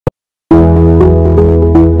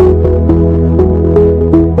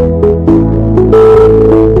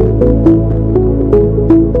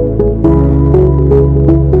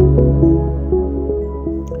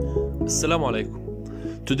Assalamu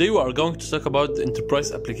alaikum. Today we are going to talk about the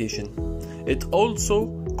enterprise application. It's also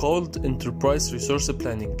called Enterprise Resource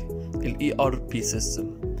Planning, ERP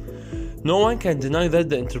system. No one can deny that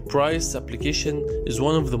the enterprise application is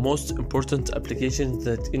one of the most important applications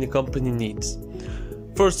that any company needs.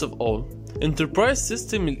 First of all, enterprise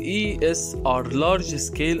system ES are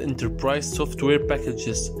large-scale enterprise software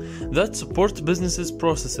packages that support businesses'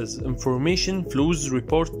 processes, information flows,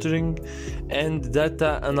 reporting, and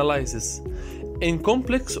data analysis. In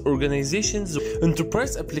complex organizations,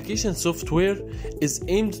 enterprise application software is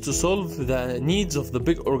aimed to solve the needs of the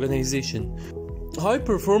big organization. High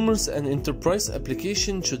performance and enterprise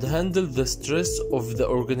application should handle the stress of the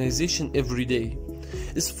organization every day.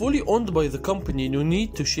 Is fully owned by the company. No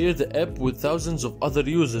need to share the app with thousands of other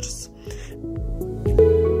users.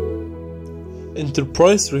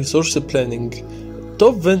 Enterprise resource planning.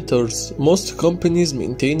 Top vendors. Most companies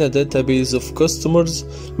maintain a database of customers,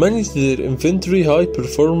 manage their inventory. High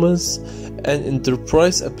performance and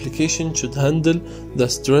enterprise application should handle the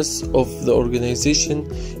stress of the organization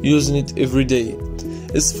using it every day.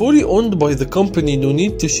 Is fully owned by the company. No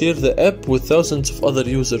need to share the app with thousands of other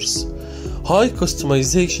users. High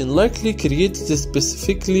customization, likely created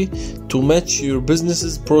specifically to match your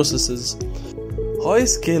business's processes. High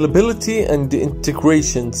scalability and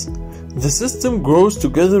integrations. The system grows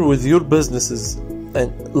together with your businesses.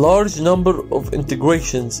 And large number of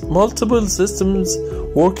integrations, multiple systems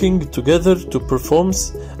working together to perform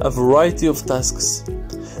a variety of tasks.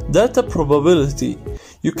 Data probability.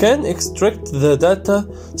 You can extract the data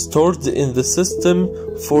stored in the system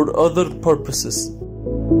for other purposes.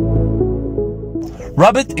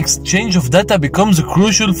 Rapid exchange of data becomes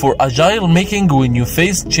crucial for agile making when you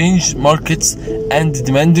face changed markets and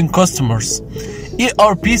demanding customers.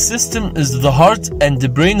 ERP system is the heart and the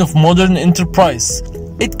brain of modern enterprise.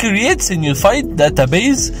 It creates a unified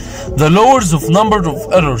database that lowers the number of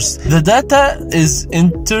errors. The data is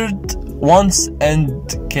entered once and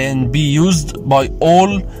can be used by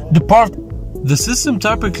all departments. The system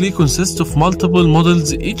typically consists of multiple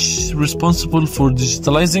models, each responsible for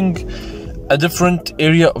digitalizing a different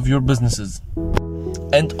area of your businesses.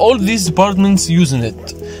 And all these departments using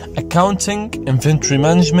it: accounting, inventory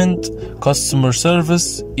management, customer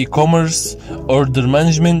service, e-commerce, order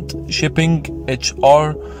management, shipping,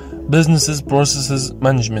 HR, businesses processes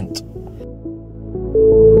management.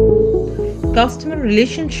 Customer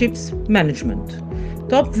relationships management.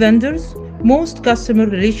 Top vendors. Most customer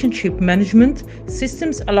relationship management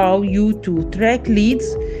systems allow you to track leads,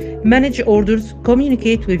 manage orders,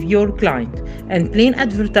 communicate with your client, and plan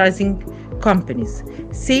advertising companies.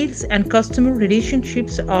 Sales and customer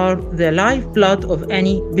relationships are the lifeblood of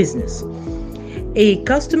any business. A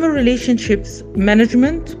customer relationships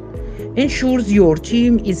management ensures your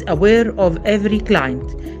team is aware of every client.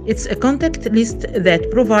 It's a contact list that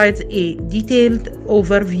provides a detailed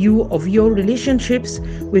overview of your relationships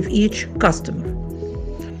with each customer.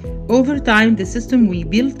 Over time, the system we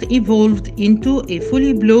built evolved into a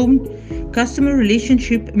fully blown customer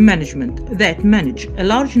relationship management that manage a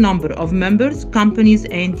large number of members, companies,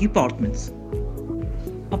 and departments.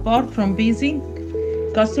 Apart from basic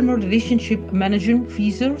customer relationship management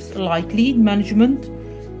features like lead management,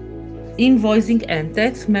 invoicing, and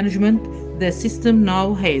tax management, the system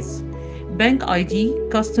now has Bank ID,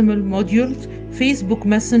 customer modules, Facebook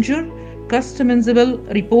Messenger, customizable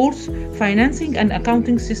reports, financing and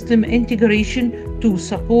accounting system integration to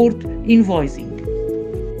support invoicing.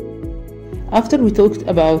 After we talked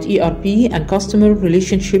about ERP and customer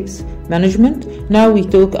relationships management, now we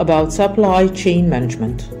talk about supply chain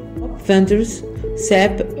management. Vendors,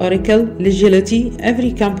 SAP, Oracle, Legility,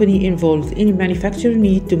 every company involved in manufacturing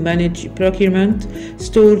need to manage procurement,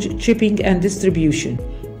 storage, shipping, and distribution.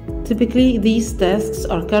 Typically, these tasks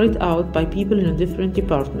are carried out by people in different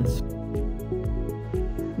departments.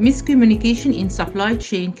 Miscommunication in supply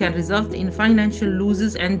chain can result in financial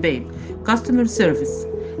losses and bad customer service,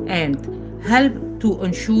 and help to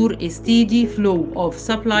ensure a steady flow of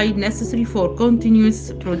supply necessary for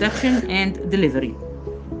continuous production and delivery.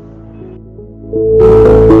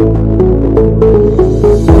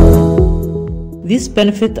 This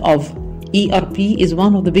benefit of ERP is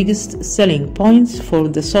one of the biggest selling points for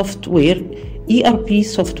the software. ERP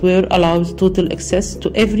software allows total access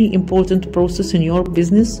to every important process in your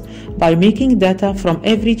business by making data from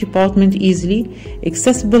every department easily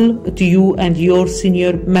accessible to you and your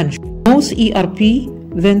senior management. Most ERP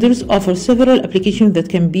vendors offer several applications that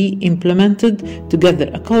can be implemented together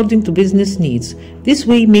according to business needs. This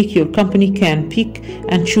way, make your company can pick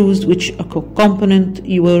and choose which component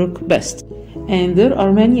you work best. And there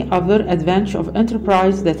are many other advantages of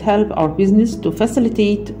enterprise that help our business to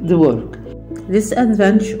facilitate the work.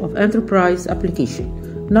 Disadvantage of enterprise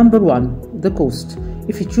application. Number 1, the cost.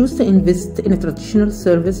 If you choose to invest in a traditional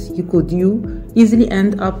service, you could easily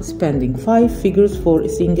end up spending 5 figures for a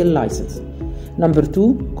single license. Number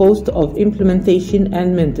 2, cost of implementation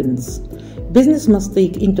and maintenance. Business must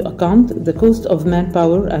take into account the cost of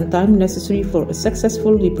manpower and time necessary for a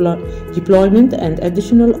successful deployment and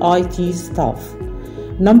additional IT staff.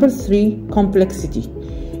 Number 3, complexity.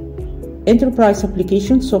 Enterprise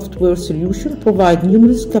application software solutions provide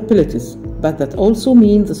numerous capabilities, but that also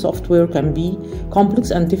means the software can be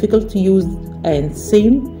complex and difficult to use, and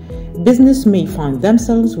business may find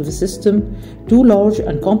themselves with a system too large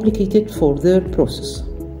and complicated for their process.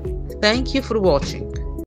 Thank you for watching.